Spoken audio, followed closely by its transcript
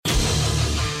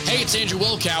Hey, it's Andrew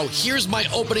Wilkow. Here's my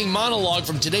opening monologue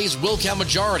from today's Wilkow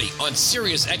Majority on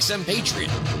Sirius XM Patriot.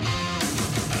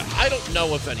 I don't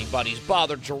know if anybody's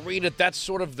bothered to read it. That's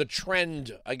sort of the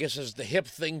trend, I guess, is the hip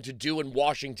thing to do in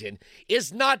Washington,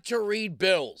 is not to read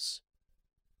bills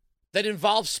that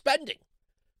involve spending.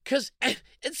 Because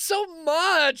it's so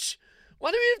much.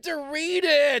 Why do we have to read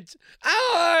it? I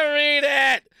don't want to read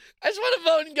it. I just want to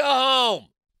vote and go home.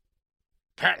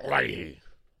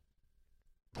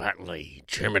 Pat Leahy,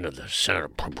 chairman of the Senate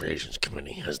Appropriations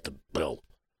Committee, has the bill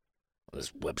on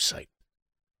his website.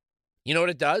 You know what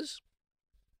it does?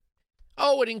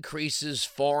 Oh, it increases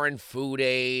foreign food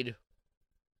aid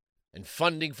and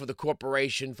funding for the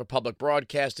Corporation for Public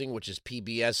Broadcasting, which is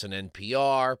PBS and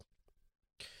NPR.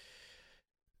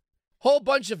 Whole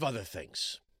bunch of other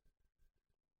things.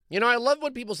 You know, I love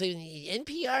when people say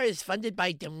NPR is funded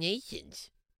by donations.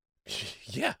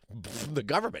 Yeah, from the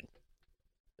government.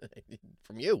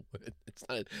 From you. It's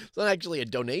not actually a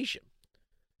donation.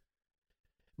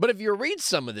 But if you read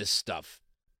some of this stuff,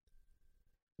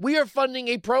 we are funding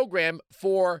a program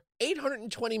for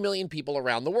 820 million people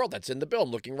around the world. That's in the bill.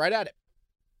 I'm looking right at it.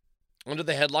 Under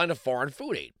the headline of foreign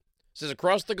food aid. It says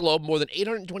across the globe, more than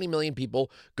 820 million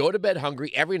people go to bed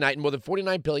hungry every night, and more than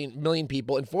 49 million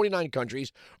people in 49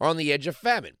 countries are on the edge of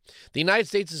famine. The United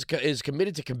States is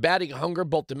committed to combating hunger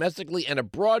both domestically and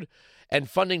abroad, and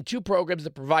funding 2 programs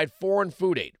that provide foreign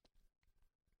food aid.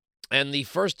 And the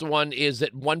first one is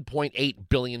at $1.8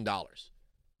 billion.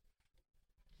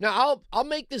 Now, I'll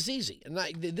make this easy. And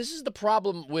this is the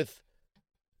problem with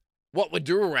what we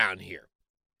do around here.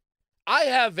 I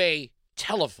have a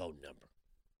telephone number.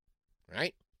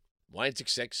 Right?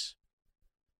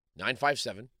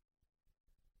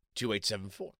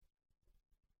 1-866-957-2874.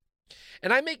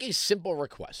 And I make a simple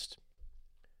request.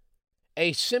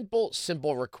 A simple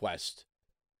request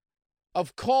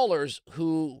of callers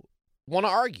who want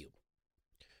to argue.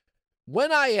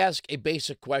 When I ask a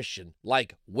basic question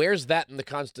like, where's that in the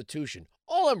Constitution?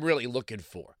 All I'm really looking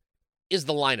for is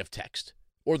the line of text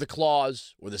or the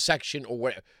clause or the section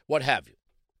or what have you.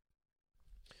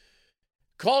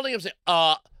 Calling him and saying,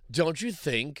 don't you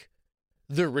think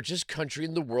the richest country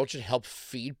in the world should help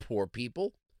feed poor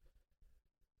people?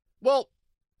 Well,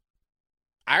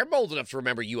 I'm old enough to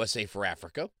remember USA for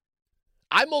Africa.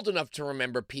 I'm old enough to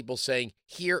remember people saying,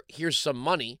 here's some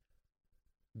money,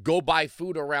 go buy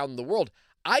food around the world.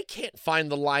 I can't find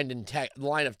the line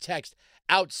of text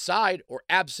outside or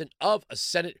absent of a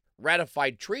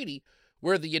Senate-ratified treaty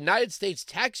where the United States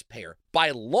taxpayer,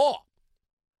 by law,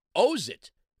 owes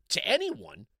it to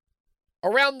anyone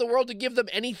around the world to give them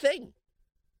anything.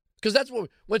 Because that's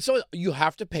you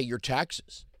have to pay your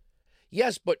taxes.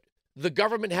 Yes, but the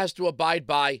government has to abide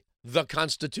by the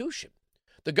Constitution.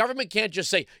 The government can't just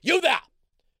say, you there,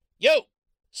 you,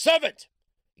 servant,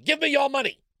 give me your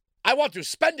money. I want to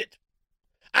spend it.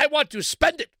 I want to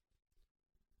spend it.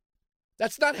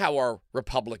 That's not how our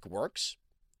republic works.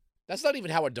 That's not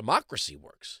even how a democracy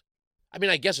works. I mean,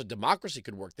 I guess a democracy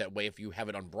could work that way if you have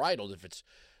it unbridled, if it's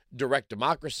direct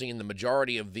democracy and the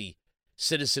majority of the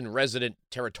citizen resident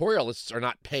territorialists are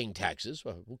not paying taxes.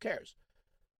 Well, who cares?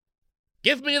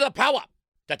 Give me the power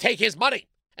to take his money,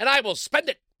 and I will spend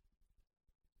it.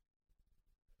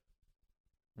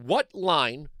 What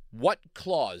line, what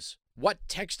clause, what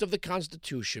text of the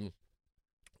Constitution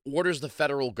orders the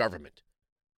federal government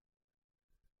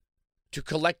to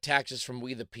collect taxes from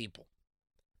we the people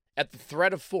at the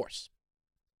threat of force,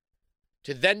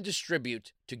 to then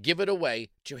distribute, to give it away,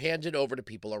 to hand it over to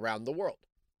people around the world?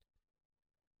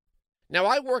 Now,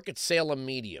 I work at Salem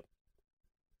Media,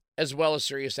 as well as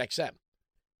Sirius XM,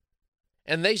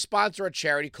 and they sponsor a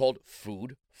charity called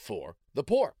Food for the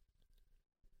Poor.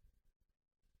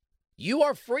 You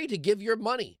are free to give your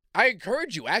money. I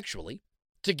encourage you, actually,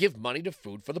 to give money to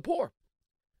Food for the Poor.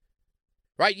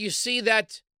 Right? You see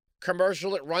that commercial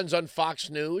that runs on Fox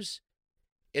News?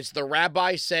 It's the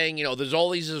rabbi saying, there's all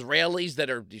these Israelis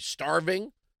that are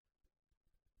starving,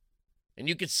 and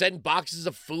you could send boxes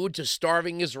of food to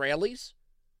starving Israelis.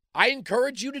 I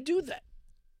encourage you to do that.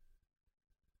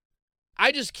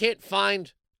 I just can't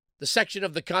find the section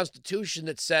of the Constitution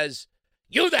that says,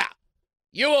 you there,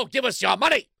 you will give us your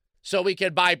money so we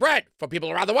can buy bread for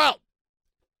people around the world.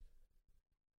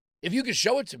 If you could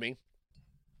show it to me,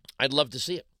 I'd love to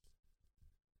see it.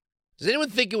 Does anyone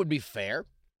think it would be fair?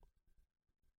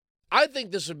 I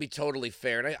think this would be totally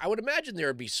fair, and I would imagine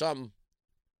there'd be some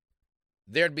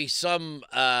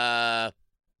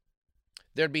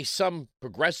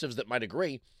progressives that might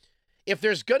agree. If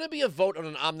there's going to be a vote on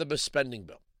an omnibus spending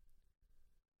bill,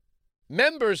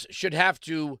 members should have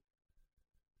to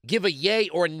give a yay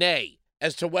or nay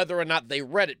as to whether or not they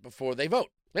read it before they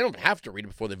vote. They don't have to read it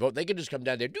before they vote. They can just come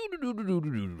down there, I'm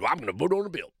going to vote on a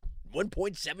bill.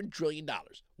 $1.7 trillion.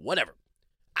 Whatever.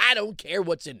 I don't care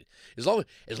what's in it. As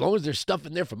long as there's stuff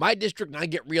in there for my district and I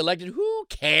get reelected, who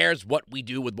cares what we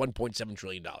do with $1.7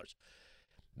 trillion?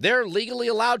 They're legally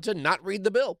allowed to not read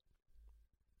the bill.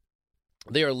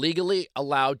 They are legally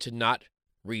allowed to not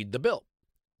read the bill.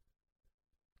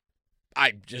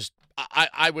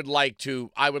 I would like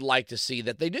to see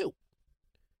that they do.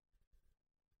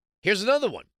 Here's another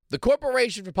one. The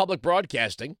Corporation for Public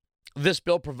Broadcasting. This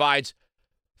bill provides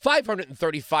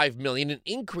 $535 million, an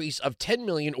increase of $10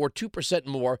 million or 2%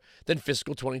 more than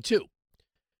fiscal 22.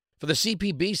 For the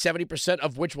CPB, 70%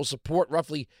 of which will support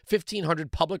roughly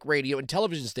 1,500 public radio and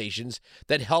television stations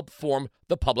that help form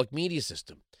the public media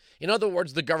system. In other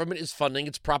words, the government is funding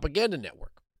its propaganda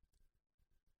network.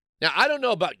 Now, I don't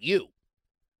know about you,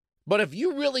 but if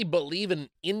you really believe in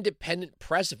independent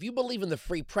press, if you believe in the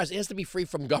free press, it has to be free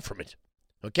from government,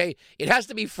 okay? It has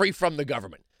to be free from the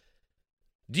government.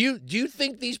 Do you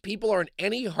think these people are in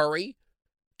any hurry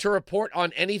to report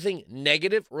on anything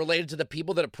negative related to the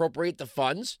people that appropriate the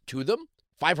funds to them?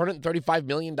 $535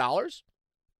 million?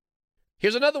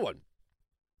 Here's another one.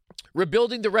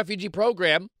 Rebuilding the refugee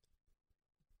program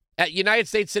at United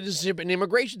States Citizenship and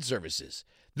Immigration Services.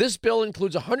 This bill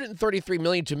includes $133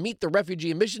 million to meet the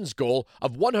refugee admissions goal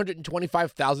of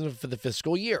 $125,000 for the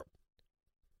fiscal year.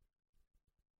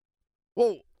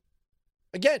 Well,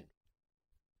 again,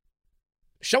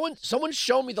 someone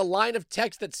show me the line of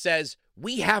text that says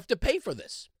we have to pay for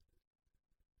this.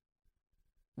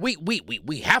 We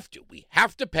have to. We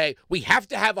have to pay. We have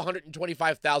to have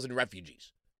 125,000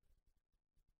 refugees.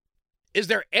 Is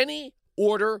there any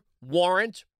order,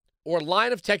 warrant, or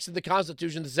line of text in the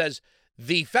Constitution that says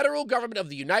the federal government of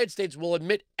the United States will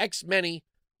admit X many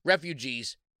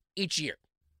refugees each year?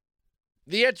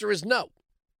 The answer is no.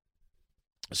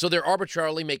 So they're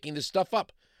arbitrarily making this stuff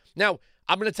up. Now,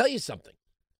 I'm going to tell you something.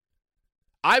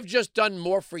 I've just done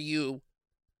more for you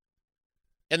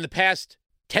in the past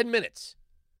 10 minutes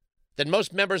than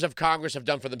most members of Congress have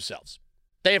done for themselves.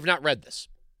 They have not read this.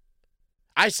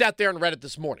 I sat there and read it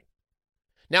this morning.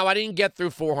 Now, I didn't get through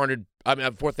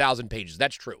 4,000 pages.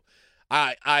 That's true.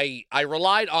 I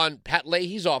relied on Pat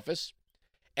Leahy's office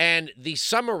and the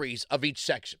summaries of each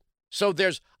section. So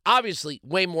there's obviously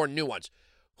way more nuance.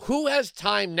 Who has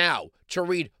time now to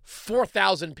read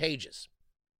 4,000 pages?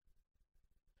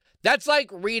 That's like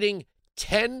reading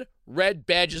 10 Red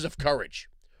Badges of Courage,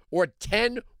 or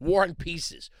 10 War and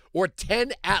Peaces, or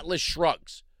 10 Atlas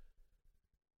Shrugs.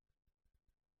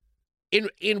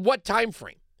 In what time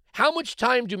frame? How much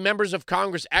time do members of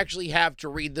Congress actually have to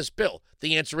read this bill?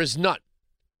 The answer is none.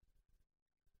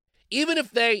 Even if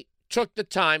they took the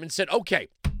time and said, okay,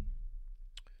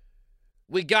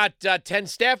 we got 10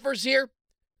 staffers here.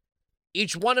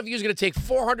 Each one of you is going to take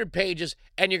 400 pages,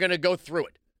 and you're going to go through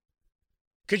it.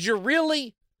 Could you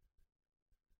really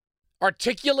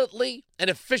articulately and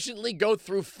efficiently go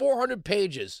through 400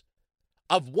 pages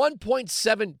of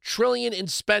 $1.7 trillion in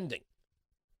spending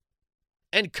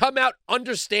and come out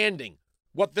understanding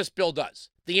what this bill does?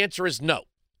 The answer is no.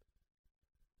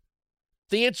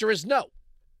 The answer is no.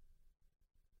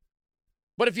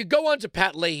 But if you go onto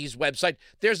Pat Leahy's website,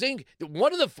 there's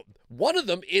one of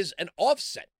them is an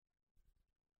offset.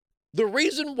 The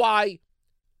reason why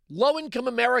low-income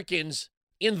Americans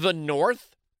in the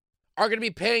North are going to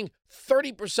be paying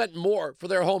 30% more for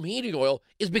their home heating oil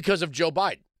is because of Joe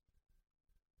Biden.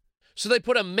 So they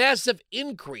put a massive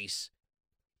increase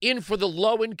in for the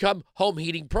low-income home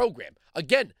heating program.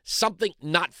 Again, something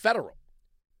not federal.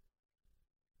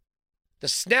 The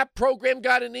SNAP program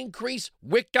got an increase.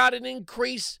 WIC got an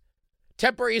increase.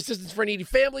 Temporary assistance for needy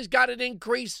families got an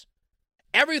increase.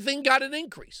 Everything got an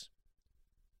increase.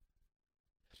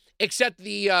 Except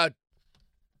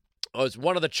it's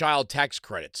one of the child tax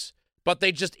credits. But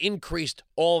they just increased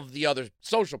all of the other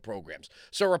social programs.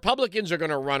 So Republicans are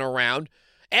going to run around,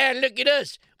 and look at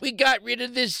us. We got rid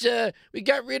of this. We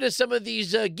got rid of some of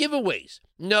these giveaways.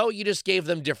 No, you just gave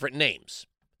them different names.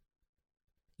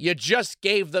 You just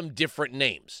gave them different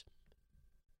names.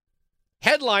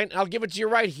 Headline, I'll give it to you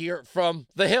right here from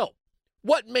The Hill.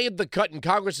 What made the cut in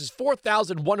Congress's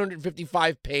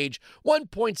 4,155-page,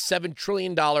 $1.7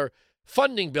 trillion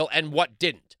funding bill, and what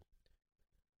didn't?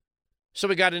 So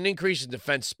we got an increase in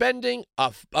defense spending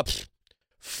of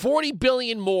 $40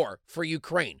 billion more for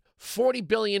Ukraine. $40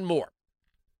 billion more.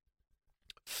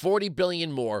 $40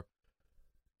 billion more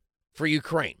for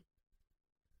Ukraine.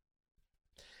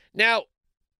 Now,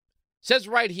 says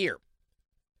right here,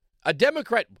 a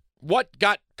Democrat, what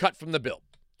got cut from the bill?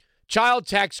 Child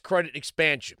tax credit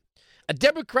expansion. a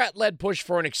Democrat-led push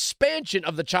for an expansion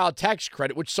of the child tax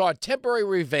credit, which saw a temporary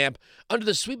revamp under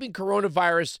the sweeping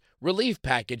coronavirus relief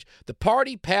package the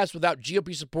party passed without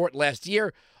GOP support last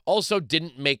year, also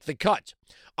didn't make the cut.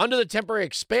 Under the temporary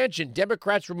expansion,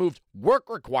 Democrats removed work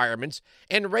requirements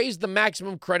and raised the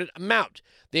maximum credit amount.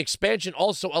 The expansion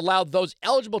also allowed those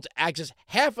eligible to access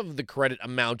half of the credit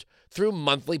amount through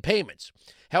monthly payments.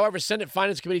 However, Senate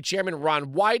Finance Committee Chairman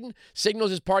Ron Wyden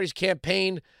signals his party's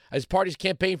campaign for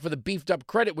the beefed-up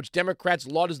credit, which Democrats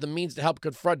laud as the means to help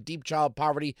confront deep child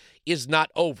poverty, is not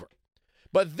over.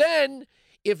 But then,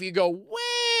 if you go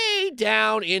way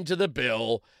down into the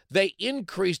bill, they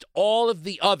increased all of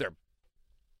the other.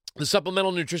 The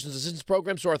Supplemental Nutrition Assistance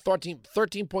Program saw a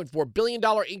 $13.4 billion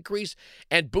increase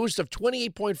and boost of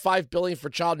 $28.5 billion for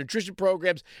child nutrition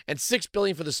programs and $6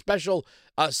 billion for the special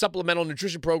Supplemental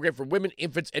Nutrition Program for women,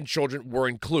 infants, and children were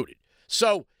included.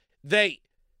 So they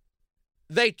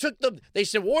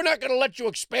said, well, we're not going to let you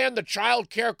expand the child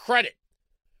care credit.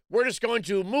 We're just going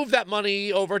to move that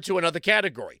money over to another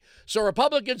category. So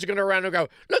Republicans are going to run around and go,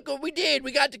 look what we did.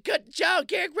 We got to cut the child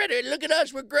care credit. Look at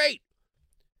us. We're great.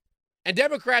 And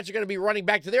Democrats are going to be running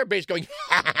back to their base going,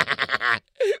 stop.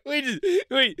 We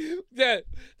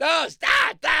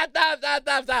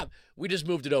just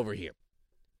moved it over here.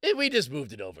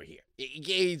 It's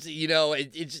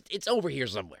over here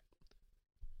somewhere.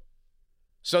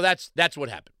 So that's what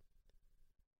happened.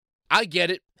 I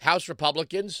get it. House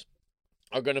Republicans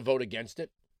are going to vote against it.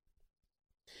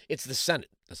 It's the Senate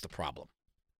that's the problem.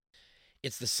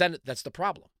 It's the Senate that's the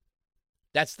problem.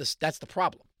 That's the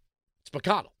problem. It's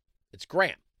McConnell. It's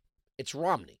Graham. It's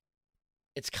Romney.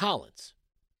 It's Collins.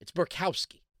 It's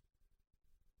Murkowski.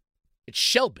 It's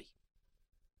Shelby.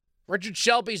 Richard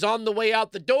Shelby's on the way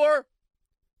out the door.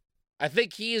 I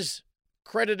think he is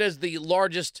credited as the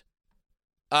largest.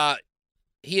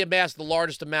 He amassed the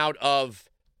largest amount of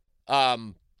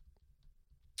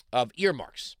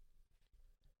earmarks.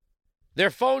 Their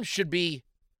phones should be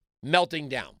melting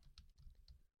down,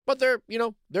 but they're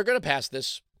going to pass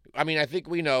this. I mean, I think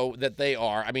we know that they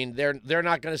are. I mean, they're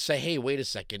not going to say, "Hey, wait a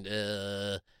second.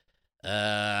 I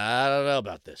don't know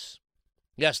about this."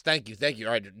 Yes, thank you.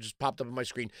 All right, it just popped up on my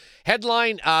screen.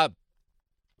 Headline: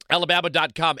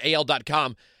 Alabama.com,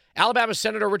 AL.com. Alabama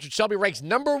Senator Richard Shelby ranks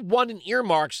number one in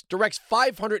earmarks, directs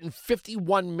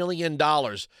 $551 million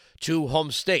to home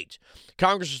state.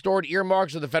 Congress restored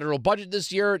earmarks of the federal budget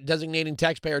this year, designating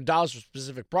taxpayer dollars for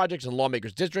specific projects in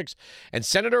lawmakers' districts. And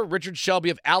Senator Richard Shelby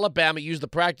of Alabama used the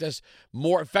practice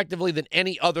more effectively than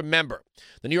any other member.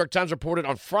 The New York Times reported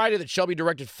on Friday that Shelby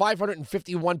directed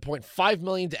 $551.5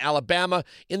 million to Alabama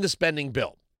in the spending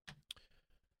bill.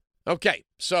 Okay,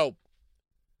 so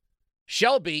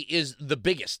Shelby is the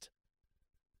biggest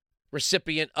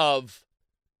recipient of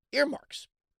earmarks.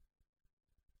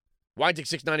 Weintig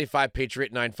 695,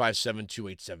 Patriot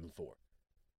 957-2874.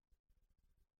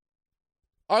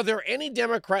 Are there any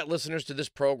Democrat listeners to this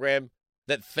program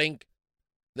that think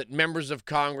that members of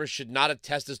Congress should not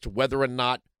attest as to whether or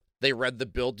not they read the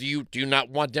bill? Do you not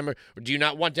want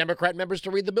Democrat members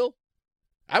to read the bill?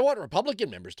 I want Republican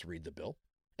members to read the bill.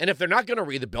 And if they're not going to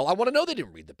read the bill, I want to know they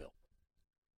didn't read the bill.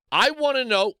 I want to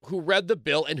know who read the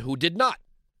bill and who did not.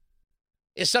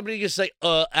 Is somebody going to say,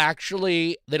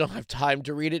 actually, they don't have time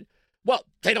to read it? Well,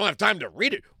 they don't have time to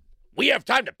read it. We have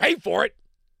time to pay for it.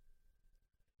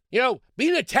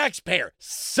 Being a taxpayer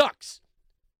sucks.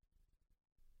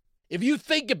 If you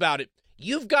think about it,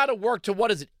 you've got to work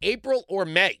to, April or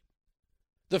May?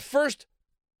 The first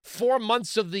 4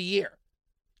 months of the year.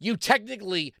 You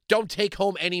technically don't take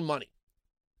home any money.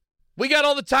 We got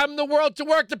all the time in the world to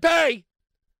work to pay.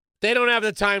 They don't have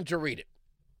the time to read it.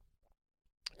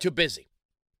 Too busy.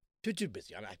 Too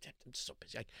busy. I'm just so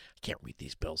busy. I can't read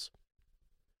these bills.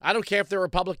 I don't care if they're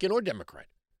Republican or Democrat.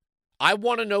 I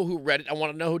want to know who read it. I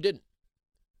want to know who didn't.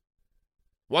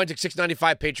 Weintig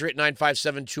 695, Patriot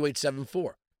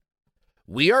 957-2874.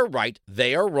 We are right.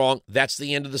 They are wrong. That's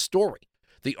the end of the story.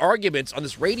 The arguments on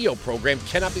this radio program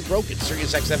cannot be broken.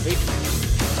 Sirius XM Patriot.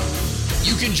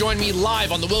 You can join me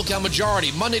live on the Wilkow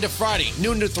Majority, Monday to Friday,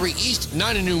 noon to 3 East,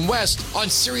 9 to noon West, on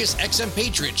Sirius XM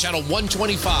Patriot, channel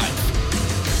 125.